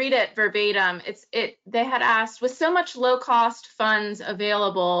 and I'll read it verbatim. They had asked, with so much low cost funds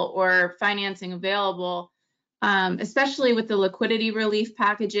available or financing available, especially with the liquidity relief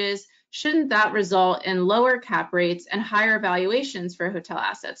packages, shouldn't that result in lower cap rates and higher valuations for hotel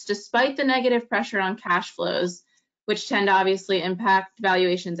assets, despite the negative pressure on cash flows, which tend to obviously impact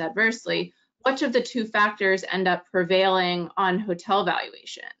valuations adversely? Which of the two factors end up prevailing on hotel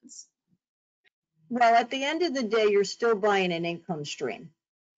valuations? Well, at the end of the day, you're still buying an income stream,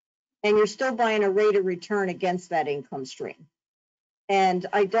 and you're still buying a rate of return against that income stream. And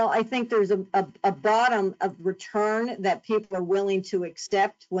I think there's a bottom of return that people are willing to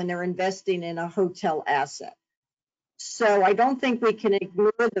accept when they're investing in a hotel asset. So I don't think we can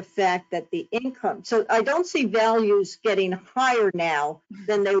ignore the fact that the income, so I don't see values getting higher now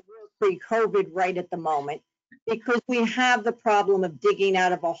than they were pre-COVID right at the moment, because we have the problem of digging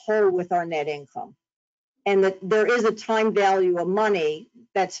out of a hole with our net income. And that there is a time value of money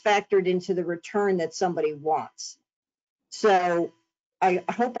that's factored into the return that somebody wants. So I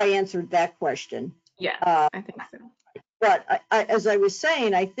hope I answered that question. Yeah, I think so. But as I was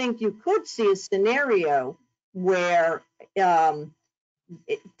saying, I think you could see a scenario where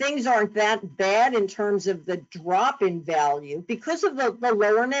things aren't that bad in terms of the drop in value because of the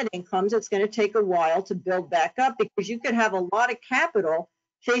lower net incomes. It's going to take a while to build back up, because you could have a lot of capital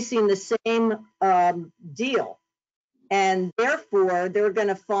chasing the same deal. And therefore, they're going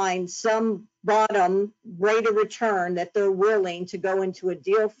to find some bottom rate of return that they're willing to go into a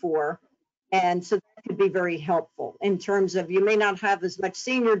deal for. And so that could be very helpful in terms of, you may not have as much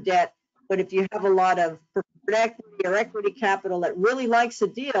senior debt, but if you have a lot of preferred equity or equity capital that really likes a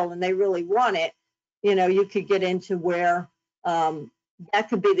deal and they really want it, you know, you could get into where that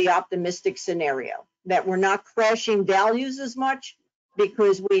could be the optimistic scenario, that we're not crashing values as much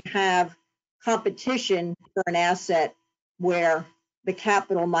because we have competition for an asset where the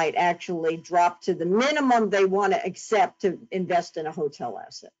capital might actually drop to the minimum they want to accept to invest in a hotel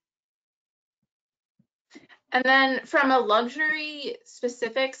asset. And then from a luxury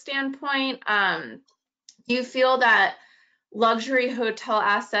specific standpoint, do you feel that luxury hotel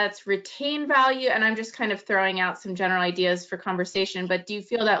assets retain value? And I'm just kind of throwing out some general ideas for conversation, but do you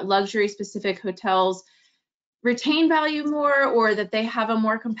feel that luxury specific hotels retain value more, or that they have a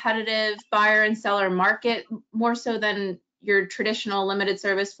more competitive buyer and seller market more so than your traditional limited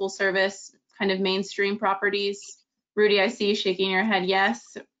service, full service kind of mainstream properties? Rudy, I see you shaking your head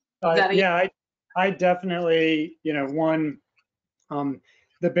yes. Yeah, I definitely, you know,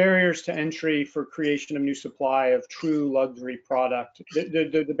 the barriers to entry for creation of new supply of true luxury product,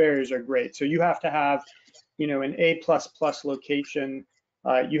 the barriers are great. So you have to have, you know, an A++ location.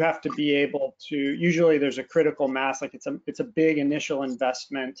 You have to be able to, usually there's a critical mass, like it's a big initial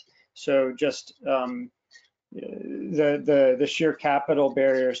investment. So just the sheer capital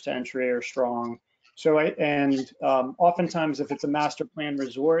barriers to entry are strong. So oftentimes if it's a master plan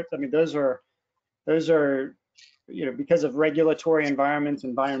resort, I mean, those are, you know, because of regulatory environments,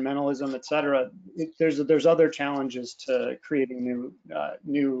 environmentalism, et cetera, there's other challenges to creating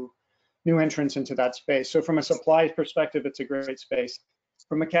new entrants into that space. So from a supply perspective, it's a great space.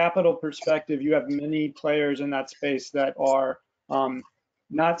 From a capital perspective, you have many players in that space that are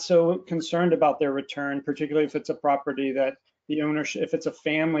not so concerned about their return, particularly if it's a property that the ownership, if it's a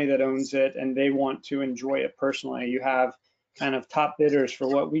family that owns it and they want to enjoy it personally. You have kind of top bidders for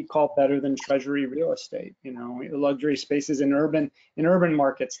what we call better than treasury real estate, you know, luxury spaces in urban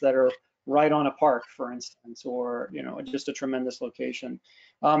markets that are right on a park, for instance, or, you know, just a tremendous location.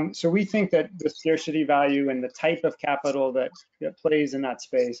 So we think that the scarcity value and the type of capital that plays in that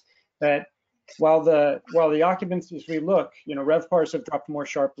space, that while the occupancies, we look, you know, RevPARs have dropped more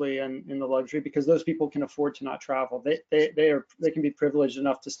sharply in the luxury because those people can afford to not travel. They can be privileged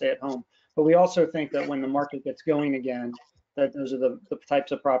enough to stay at home. But we also think that when the market gets going again, that those are the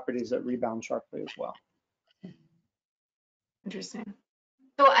types of properties that rebound sharply as well. Interesting.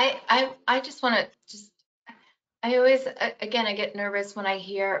 So I just want to I always, again, I get nervous when I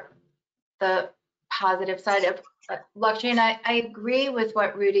hear the positive side of luxury, and I agree with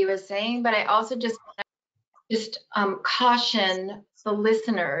what Rudy was saying, but I also just caution the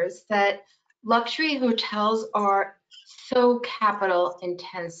listeners that luxury hotels are so capital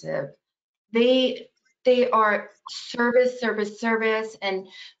intensive. They are service, and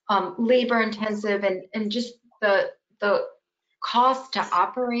labor intensive, and just the cost to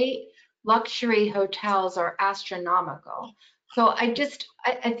operate luxury hotels are astronomical. So I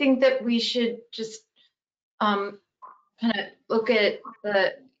think that we should just kind of look at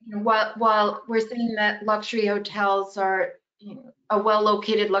the, you know, while we're saying that luxury hotels are, you know, a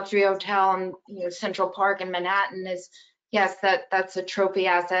well-located luxury hotel in, you know, Central Park in Manhattan is, yes, that's a trophy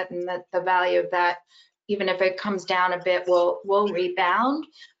asset, and that the value of that, even if it comes down a bit, will rebound.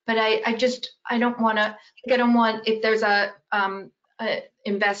 But I don't want to, like, I don't want, if there's a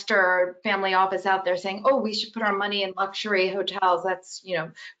investor or family office out there saying, oh, we should put our money in luxury hotels, that's, you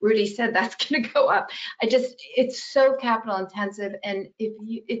know, Rudy said that's going to go up. It's so capital intensive, and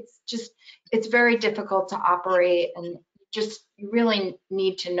it's very difficult to operate, and you really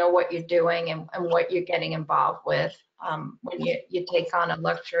need to know what you're doing and what you're getting involved with when you take on a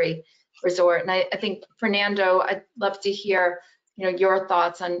luxury resort. And I think, Fernando, I'd love to hear, you know, your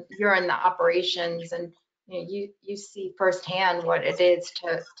thoughts on, you're in the operations, and you know, you see firsthand what it is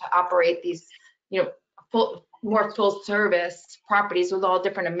to operate these, you know, more full service properties with all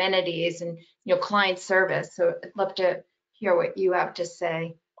different amenities and, you know, client service. So I'd love to hear what you have to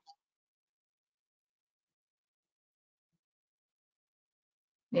say.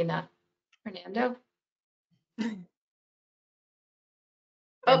 Nina, Fernando?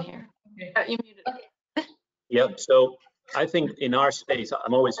 Oh, here. you muted. Okay. Yep. So I think in our space,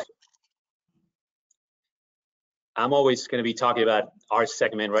 I'm always going to be talking about our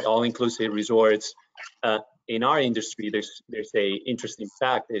segment, right? All-inclusive resorts. In our industry, there's a interesting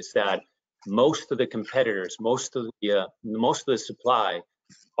fact is that most of the competitors, most of the supply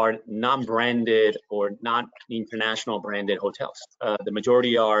are non-branded or not international branded hotels. The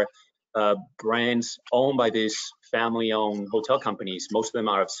majority are brands owned by these family-owned hotel companies. Most of them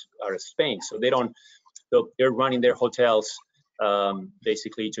are of Spain, so they're running their hotels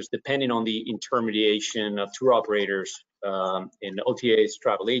basically just depending on the intermediation of tour operators and OTAs,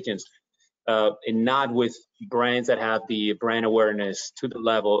 travel agents, and not with brands that have the brand awareness to the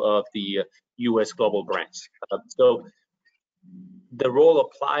level of the U.S. global brands. So the role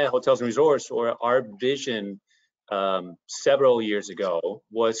of Playa Hotels and Resorts, or our vision several years ago,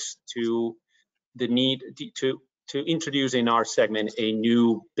 was the need to introduce in our segment a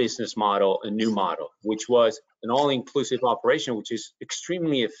new business model, a new model, which was an all-inclusive operation, which is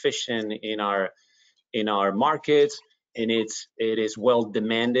extremely efficient in our markets, and it is well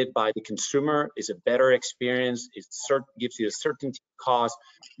demanded by the consumer. It's a better experience. It gives you a certainty of cost,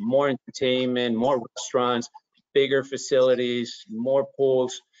 more entertainment, more restaurants, bigger facilities, more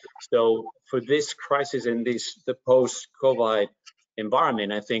pools. So for this crisis and the post-COVID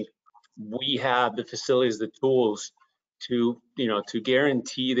environment, I think we have the facilities, the tools to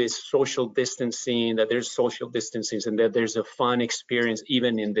guarantee this social distancing, that there's social distancing, and that there's a fun experience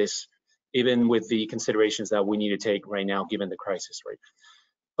even with the considerations that we need to take right now given the crisis, right?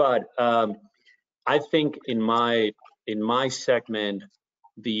 But I think in my segment,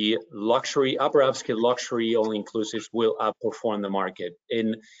 the luxury, upper upscale luxury all inclusives will outperform the market.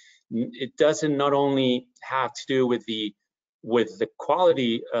 And it doesn't not only have to do with the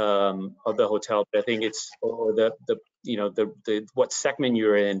quality of the hotel, but I think it's what segment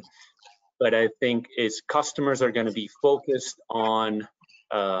you're in. But I think customers are going to be focused on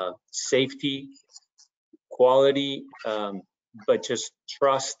safety, quality, but just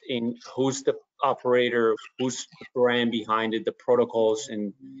trust in who's the operator, who's the brand behind it, the protocols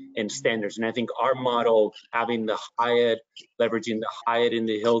and standards. And I think our model, having the Hyatt, leveraging the Hyatt and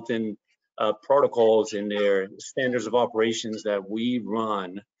the Hilton protocols and their standards of operations that we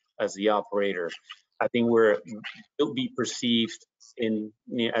run as the operator, I think it'll be perceived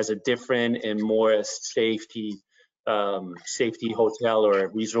as a different and more safety hotel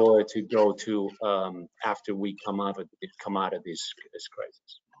or resort to go to after we come out of this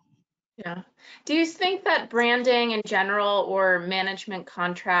crisis. Yeah. Do you think that branding in general or management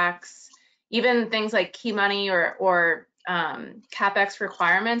contracts, even things like key money or CapEx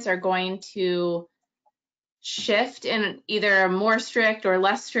requirements, are going to shift in either a more strict or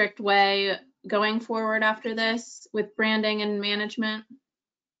less strict way going forward after this with branding and management?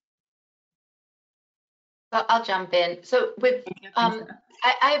 Well, I'll jump in. So with I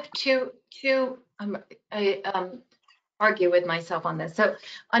have two I argue with myself on this. So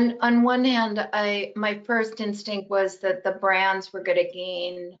on one hand, my first instinct was that the brands were going to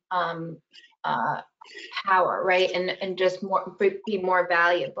gain power, right, and just be more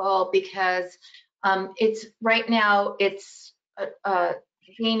valuable, because it's right now it's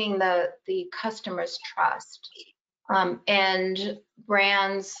gaining the customer's trust, and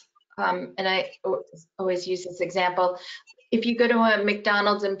brands. And I always use this example. If you go to a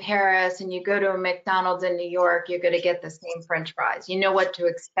McDonald's in Paris and you go to a McDonald's in New York, you're going to get the same French fries. You know what to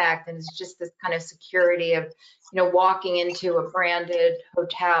expect, and it's just this kind of security of, walking into a branded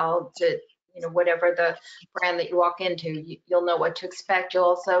hotel to, whatever the brand that you walk into, you'll know what to expect. You'll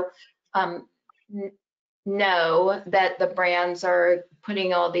also know that the brands are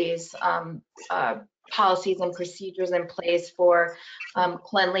putting all these policies and procedures in place for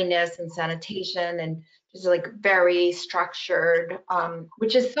cleanliness and sanitation, and just like very structured,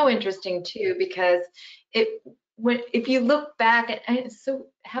 which is so interesting too, because if you look back, and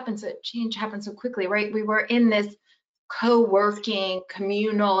change happens so quickly, right? We were in this co-working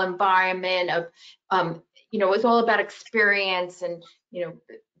communal environment of, it was all about experience and,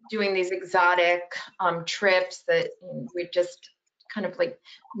 doing these exotic trips that we just kind of like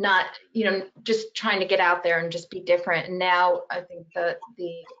not, just trying to get out there and just be different. And now I think that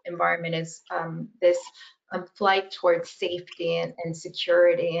the environment is this flight towards safety and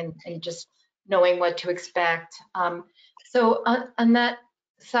security and just knowing what to expect. So on that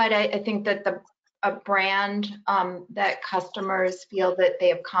side, I think that a brand that customers feel that they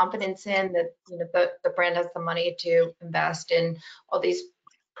have confidence in, that the brand has the money to invest in all these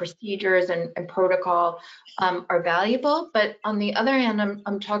procedures and protocol are valuable. But on the other hand,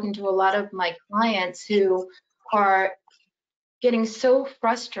 I'm talking to a lot of my clients who are getting so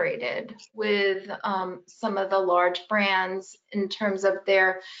frustrated with some of the large brands in terms of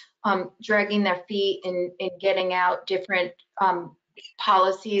their dragging their feet in getting out different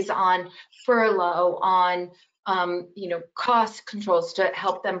policies on furlough, on cost controls to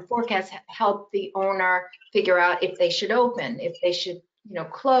help them forecast, help the owner figure out if they should open, if they should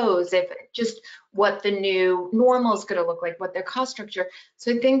close, if just what the new normal is going to look like, what their cost structure.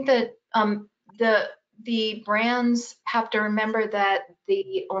 So I think that the brands have to remember that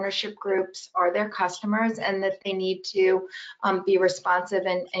the ownership groups are their customers and that they need to be responsive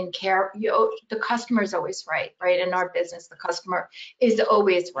and care. The customer is always right? In our business, the customer is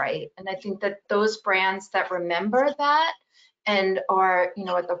always right. And I think that those brands that remember that and are,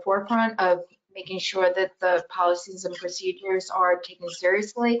 at the forefront of making sure that the policies and procedures are taken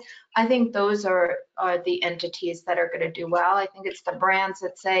seriously, I think those are the entities that are going to do well. I think it's the brands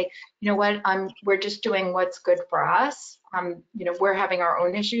that say, you know what, we're just doing what's good for us. We're having our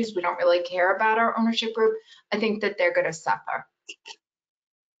own issues. We don't really care about our ownership group. I think that they're going to suffer.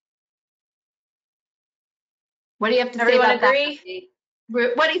 What do you have to say Everyone about agree?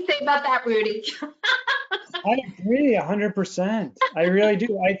 that? What do you say about that, Rudy? I agree 100%. I really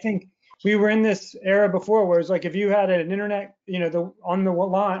do. I think we were in this era before where it's like if you had an internet,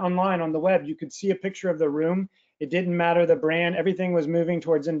 online on the web, you could see a picture of the room. It didn't matter the brand. Everything was moving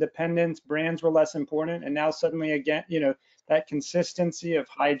towards independence. Brands were less important. And now suddenly again, that consistency of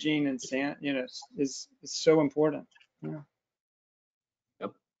hygiene and is so important. Yeah.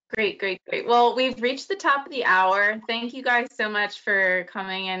 Great, great, great. Well, we've reached the top of the hour. Thank you guys so much for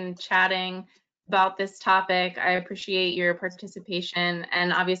coming and chatting about this topic. I appreciate your participation.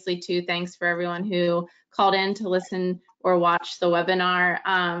 And obviously, too, thanks for everyone who called in to listen or watch the webinar.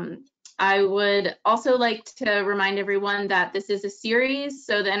 I would also like to remind everyone that this is a series.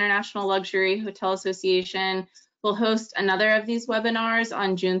 So the International Luxury Hotel Association will host another of these webinars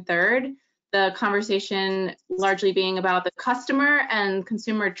on June 3rd. The conversation largely being about the customer and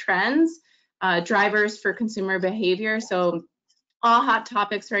consumer trends, drivers for consumer behavior. So all hot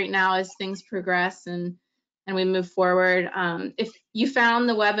topics right now as things progress and we move forward. If you found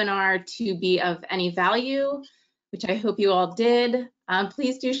the webinar to be of any value, which I hope you all did,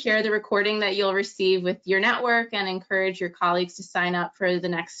 please do share the recording that you'll receive with your network and encourage your colleagues to sign up for the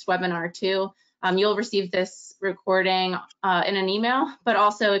next webinar too. You'll receive this recording in an email, but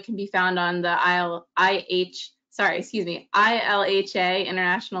also it can be found on the ILHA,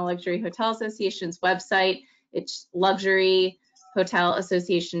 International Luxury Hotel Association's website. It's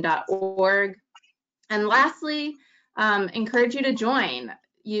luxuryhotelassociation.org. And lastly, encourage you to join.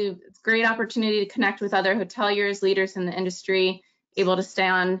 It's a great opportunity to connect with other hoteliers, leaders in the industry, able to stay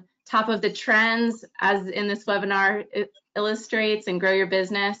on top of the trends as in this webinar illustrates and grow your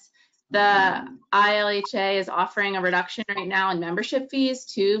business. The ILHA is offering a reduction right now in membership fees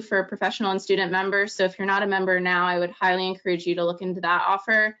too for professional and student members. So if you're not a member now, I would highly encourage you to look into that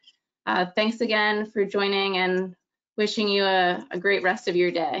offer. Thanks again for joining and wishing you a great rest of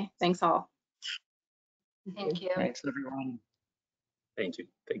your day. Thanks all. Thank you. Thanks, everyone. Thank you.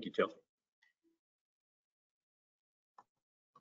 Thank you, Jill.